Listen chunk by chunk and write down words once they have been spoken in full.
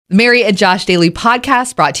Mary and Josh Daily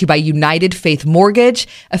Podcast brought to you by United Faith Mortgage,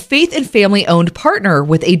 a faith and family-owned partner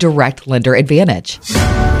with a direct lender advantage.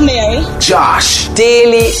 Mary. Josh.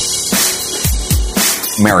 Daily.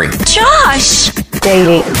 Mary. Josh.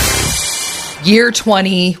 Daily. Year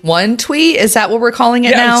 21 tweet, is that what we're calling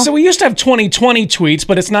it now? So we used to have 2020 tweets,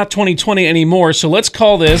 but it's not 2020 anymore. So let's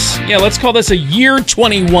call this a year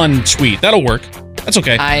 21 tweet. That'll work. That's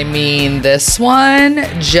okay. I mean, this one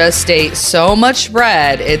just ate so much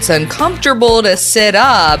bread, it's uncomfortable to sit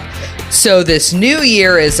up. So this new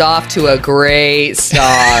year is off to a great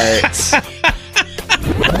start.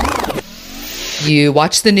 You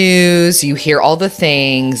watch the news, you hear all the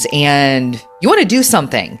things, and you want to do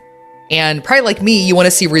something. And probably like me, you want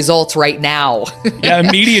to see results right now. Yeah,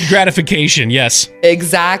 immediate gratification, yes.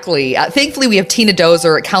 Exactly. Thankfully, we have Tina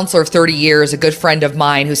Dozer, a counselor of 30 years, a good friend of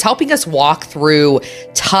mine, who's helping us walk through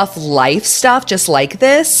tough life stuff just like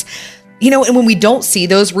this. You know, and when we don't see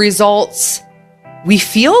those results, we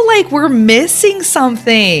feel like we're missing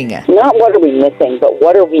something. Not what are we missing, but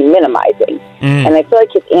what are we minimizing? And I feel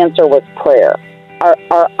like his answer was prayer.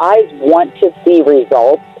 Our eyes want to see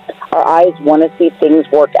results. Our eyes want to see things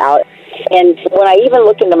work out. And when I even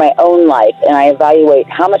look into my own life and I evaluate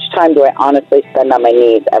how much time do I honestly spend on my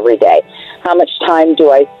knees every day, how much time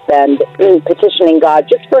do I spend petitioning God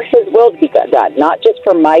just for his will to be done, not just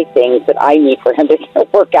for my things that I need for him to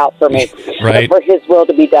work out for me, right, but for his will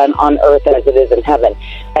to be done on earth as it is in heaven.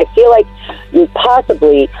 I feel like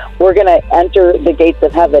possibly we're going to enter the gates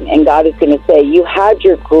of heaven and God is going to say, you had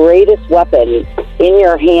your greatest weapon in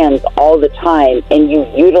your hands all the time and you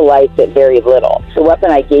utilized it very little. The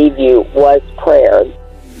weapon I gave you was prayer.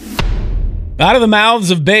 Out of the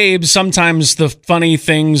mouths of babes, sometimes the funny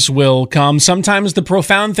things will come, sometimes the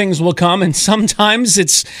profound things will come, and sometimes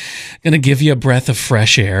it's going to give you a breath of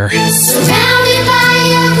fresh air. Surrounded by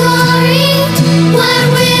your glory, what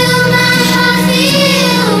will my heart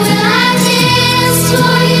feel? Will I dance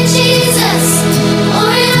for you, Jesus?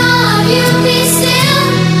 Or in awe of you be still?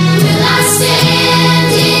 Will I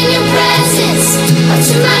stand in your presence? Or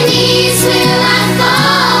to my knees will I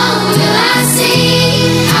fall? Will I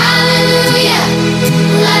sing hallelujah?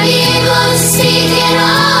 Will I be able to speak at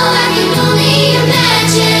all? I can only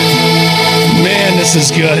imagine. Man, this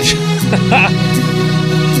is good. I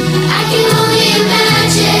can only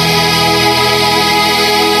imagine.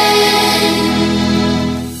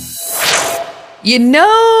 You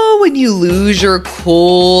know when you lose your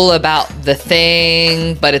cool about the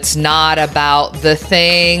thing, but it's not about the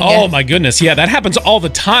thing? Oh my goodness, yeah, that happens all the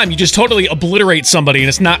time. You just totally obliterate somebody and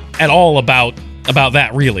it's not at all about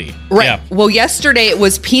that, really. Right. Yeah. Well, yesterday it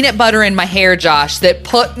was peanut butter in my hair, Josh, that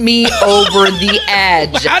put me over the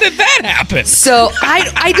edge. How did that happen? So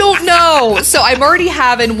I don't know. So I'm already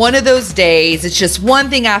having one of those days. It's just one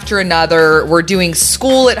thing after another. We're doing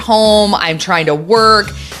school at home. I'm trying to work.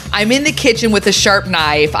 I'm in the kitchen with a sharp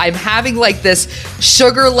knife. I'm having like this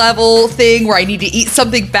sugar level thing where I need to eat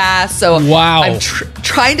something fast. So wow. I'm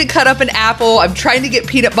trying to cut up an apple. I'm trying to get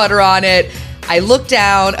peanut butter on it. I look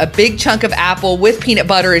down, a big chunk of apple with peanut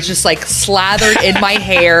butter is just like slathered in my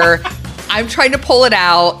hair. I'm trying to pull it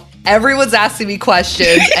out. Everyone's asking me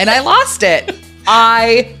questions and I lost it.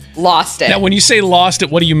 I lost it. Now, when you say lost it,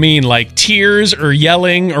 what do you mean? Like tears or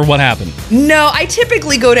yelling or what happened? No, I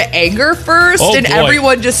typically go to anger first and boy.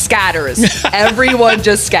 Everyone just scatters. Everyone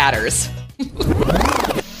just scatters.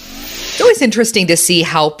 It's always interesting to see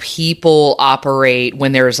how people operate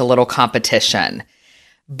when there's a little competition.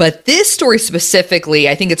 But this story specifically,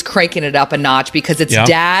 I think it's cranking it up a notch because it's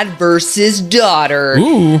dad versus daughter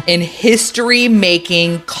in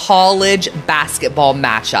history-making college basketball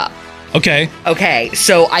matchup. Okay,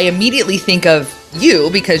 so I immediately think of you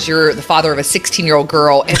because you're the father of a 16-year-old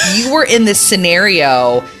girl. If you were in this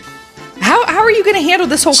scenario, how are you going to handle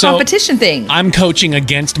this whole competition thing? I'm coaching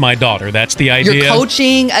against my daughter. That's the idea. You're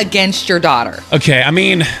coaching against your daughter. Okay, I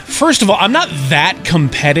mean, first of all, I'm not that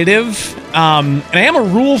competitive. And I am a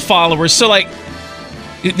rule follower, so like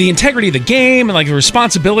the integrity of the game and like the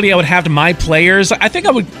responsibility I would have to my players, I think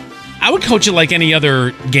I would coach it like any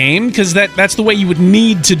other game because that's the way you would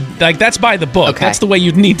need to, like, that's by the book. Okay. That's the way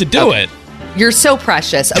you'd need to do it. You're so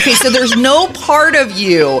precious. Okay, so there's no part of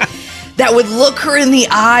you that would look her in the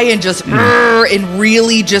eye and just and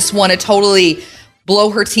really just want to totally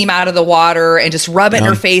blow her team out of the water and just rub it in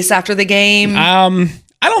her face after the game.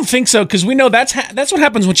 I don't think so, because we know that's what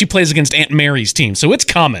happens when she plays against Aunt Mary's team, so it's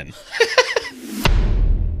coming.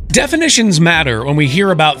 Definitions matter when we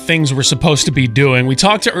hear about things we're supposed to be doing. We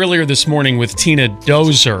talked to earlier this morning with Tina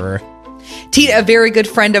Dozer. Tina, a very good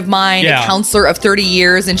friend of mine, a counselor of 30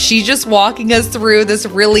 years, and she's just walking us through this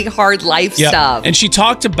really hard life stuff. And she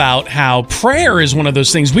talked about how prayer is one of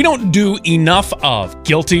those things we don't do enough of.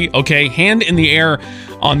 Guilty, okay, hand in the air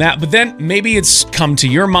on that. But then maybe it's come to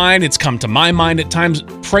your mind, it's come to my mind at times.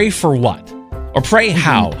 Pray for what? Or pray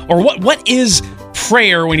how? Or what is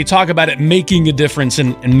prayer when you talk about it making a difference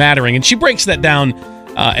and mattering? And she breaks that down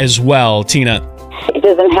as well, Tina. It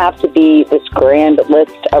doesn't have to be this grand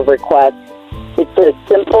list of requests. It's as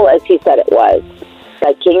simple as he said it was.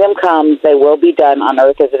 Thy kingdom comes, thy will be done on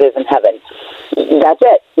earth as it is in heaven. That's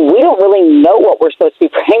it. We don't really know what we're supposed to be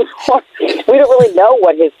praying for. We don't really know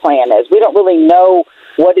what his plan is. We don't really know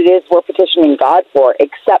what it is we're petitioning God for,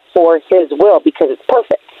 except for his will, because it's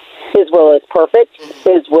perfect. His will is perfect.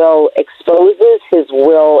 His will exposes. His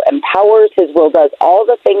will empowers. His will does all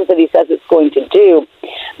the things that he says it's going to do.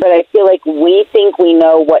 But I feel like we think we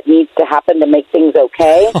know what needs to happen to make things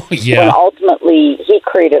okay. When ultimately he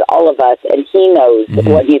created all of us and he knows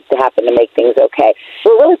what needs to happen to make things okay.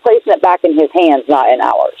 We're really placing it back in his hands, not in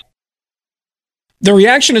ours. The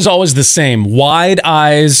reaction is always the same. Wide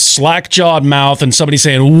eyes, slack-jawed mouth, and somebody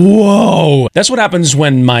saying, whoa. That's what happens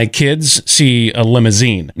when my kids see a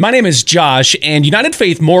limousine. My name is Josh, and United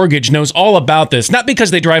Faith Mortgage knows all about this. Not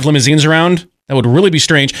because they drive limousines around. That would really be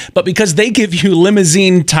strange. But because they give you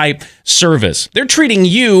limousine-type service. They're treating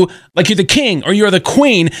you like you're the king or you're the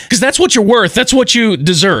queen, because that's what you're worth. That's what you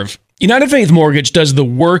deserve. United Faith Mortgage does the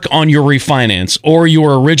work on your refinance or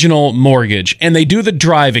your original mortgage, and they do the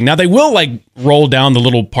driving. Now, they will roll down the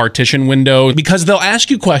little partition window because they'll ask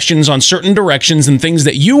you questions on certain directions and things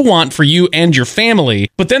that you want for you and your family,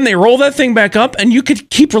 but then they roll that thing back up and you could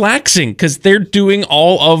keep relaxing because they're doing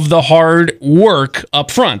all of the hard work up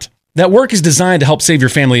front. That work is designed to help save your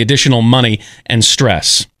family additional money and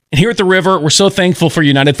stress. And here at The River, we're so thankful for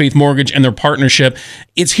United Faith Mortgage and their partnership.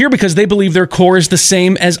 It's here because they believe their core is the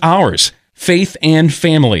same as ours, faith and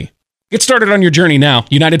family. Get started on your journey now,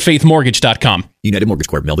 UnitedFaithMortgage.com. United Mortgage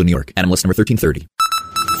Corp, Melville, New York. NMLS number 1330.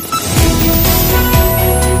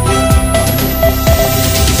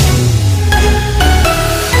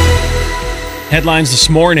 Headlines this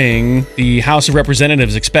morning, the House of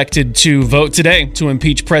Representatives expected to vote today to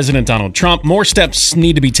impeach President Donald Trump. More steps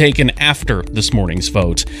need to be taken after this morning's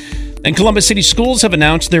vote. And Columbus City Schools have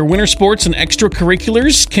announced their winter sports and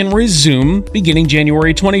extracurriculars can resume beginning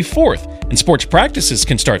January 24th. And sports practices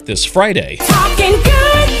can start this Friday. Talking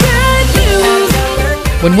good news.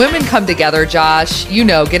 When women come together, Josh,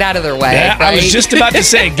 get out of their way. Yeah, right? I was just about to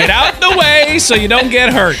say, get out the way so you don't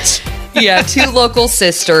get hurt. Yeah, two local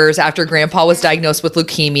sisters, after Grandpa was diagnosed with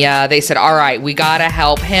leukemia, they said, all right, we got to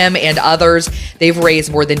help him and others. They've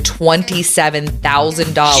raised more than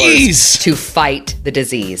 $27,000 to fight the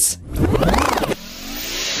disease.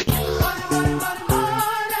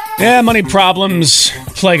 Yeah, money problems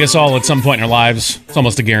plague us all at some point in our lives. It's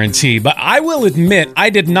almost a guarantee. But I will admit, I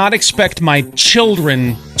did not expect my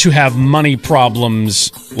children to have money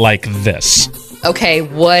problems like this. Okay,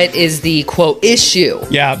 what is the, quote, issue?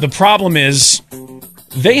 Yeah, the problem is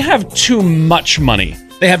they have too much money.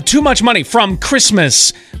 They have too much money from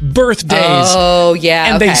Christmas, birthdays. Oh,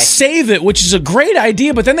 yeah, and they save it, which is a great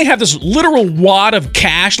idea, but then they have this literal wad of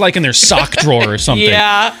cash like in their sock drawer or something.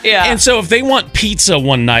 Yeah. And so if they want pizza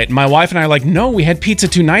one night, my wife and I are like, no, we had pizza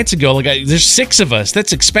 2 nights ago. There's 6 of us.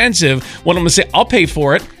 That's expensive. One of them will say, I'll pay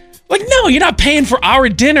for it. Like, no, you're not paying for our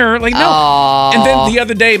dinner. Like, no. Aww. And then the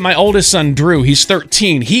other day, my oldest son, Drew, he's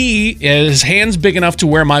 13. His hand's big enough to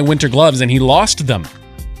wear my winter gloves, and he lost them.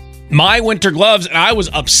 My winter gloves, and I was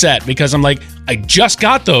upset because I'm like, I just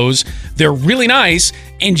got those. They're really nice,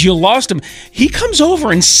 and you lost them. He comes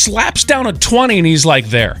over and slaps down a 20, and he's like,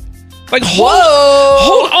 there. Like,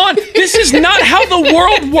 hold on. This is not how the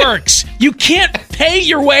world works. You can't pay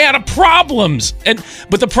your way out of problems.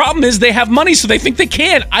 But the problem is they have money, so they think they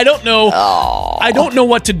can. I don't know. I don't know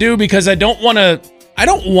what to do because I don't want to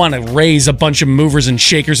raise a bunch of movers and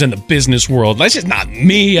shakers in the business world. That's just not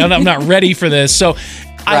me. I'm not ready for this. So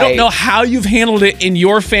I don't know how you've handled it in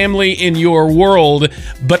your family, in your world,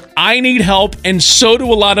 but I need help, and so do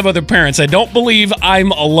a lot of other parents. I don't believe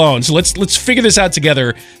I'm alone. So let's figure this out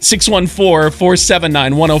together.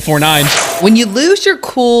 614-479-1049. When you lose your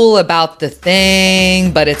cool about the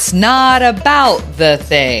thing, but it's not about the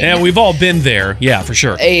thing. Yeah, we've all been there. Yeah, for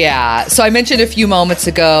sure. Yeah. So I mentioned a few moments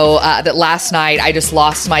ago that last night I just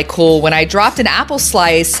lost my cool when I dropped an apple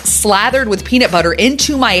slice slathered with peanut butter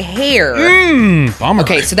into my hair. Bummer.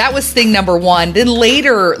 Okay, so that was thing number one. Then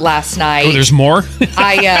later last night... Oh, there's more?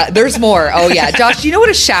 There's more. Oh, yeah. Josh, do you know what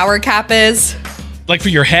a shower cap is? Like for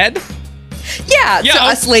your head? Yeah, to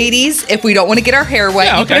us ladies, if we don't want to get our hair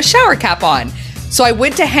wet, you put a shower cap on. So I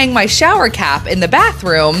went to hang my shower cap in the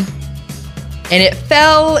bathroom, and it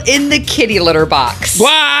fell in the kitty litter box.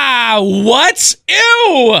 Wow, what?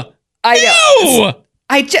 Ew! I know.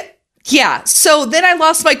 Yeah, so then I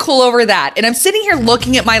lost my cool over that. And I'm sitting here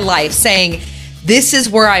looking at my life saying, this is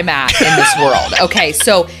where I'm at in this world. Okay,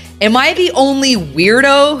 so am I the only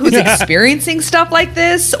weirdo who's experiencing stuff like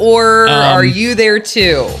this? Or are you there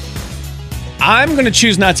too? I'm going to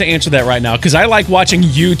choose not to answer that right now because I like watching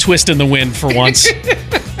you twist in the wind for once.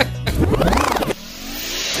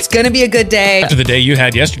 It's going to be a good day. After the day you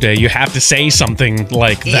had yesterday, you have to say something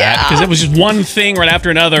like that because it was just one thing right after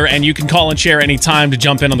another, and you can call and share any time to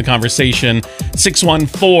jump in on the conversation.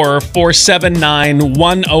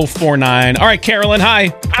 614-479-1049. All right, Carolyn,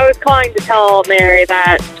 hi. I was calling to tell Mary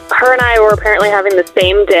that her and I were apparently having the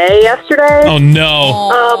same day yesterday. Oh,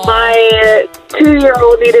 no. My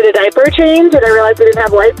 2-year-old needed a diaper change, and I realized we didn't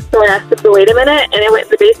have wipes, so I asked him to wait a minute, and I went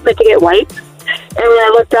in the basement to get wipes. And when I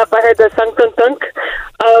looked up, I heard the thunk of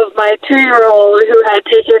my 2-year-old who had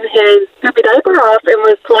taken his poopy diaper off and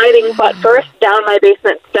was sliding butt first down my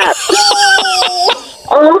basement steps.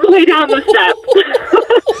 All the way down the steps.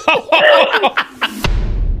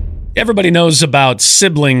 Everybody knows about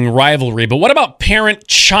sibling rivalry, but what about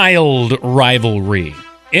parent-child rivalry?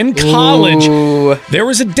 In college, there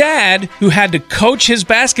was a dad who had to coach his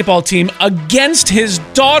basketball team against his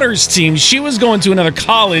daughter's team. She was going to another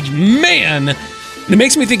college. Man, it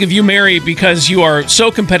makes me think of you, Mary, because you are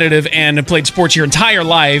so competitive and have played sports your entire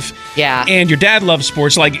life. Yeah. And your dad loves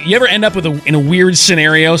sports. Like, you ever end up in a weird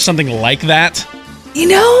scenario, something like that? You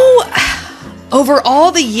know, over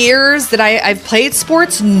all the years that I've played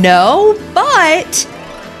sports, no. But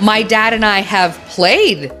my dad and I have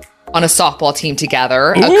played on a softball team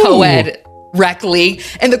together, a co-ed rec league.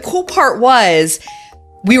 And the cool part was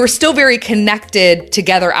we were still very connected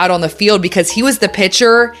together out on the field because he was the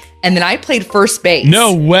pitcher and then I played first base.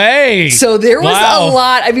 No way. So there was a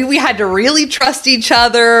lot. I mean, we had to really trust each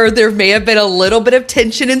other. There may have been a little bit of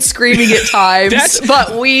tension and screaming at times,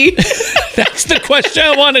 but we... That's the question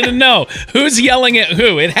I wanted to know. Who's yelling at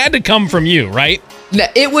who? It had to come from you, right? No,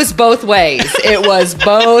 it was both ways. It was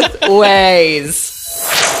both ways.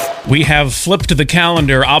 We have flipped the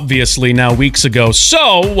calendar, obviously, now weeks ago.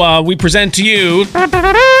 So, we present to you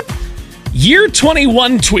Year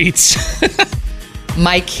 21 tweets.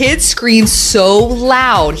 My kid screamed so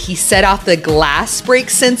loud, he set off the glass break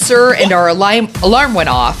sensor and our alarm went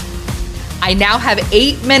off. I now have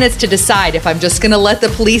 8 minutes to decide if I'm just going to let the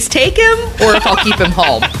police take him or if I'll keep him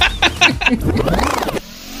home.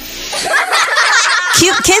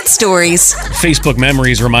 Cute kid stories. Facebook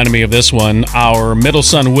memories reminded me of this one. Our middle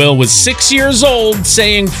son, Will, was 6 years old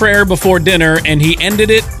saying prayer before dinner, and he ended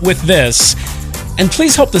it with this. And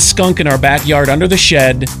please help the skunk in our backyard under the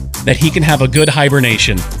shed that he can have a good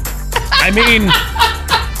hibernation. I mean,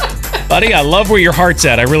 buddy, I love where your heart's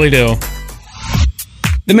at. I really do.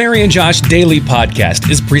 The Mary and Josh Daily Podcast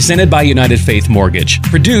is presented by United Faith Mortgage,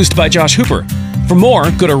 produced by Josh Hooper. For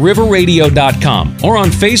more, go to riverradio.com or on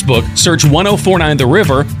Facebook, search 1049 The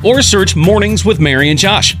River or search Mornings with Mary and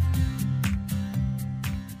Josh.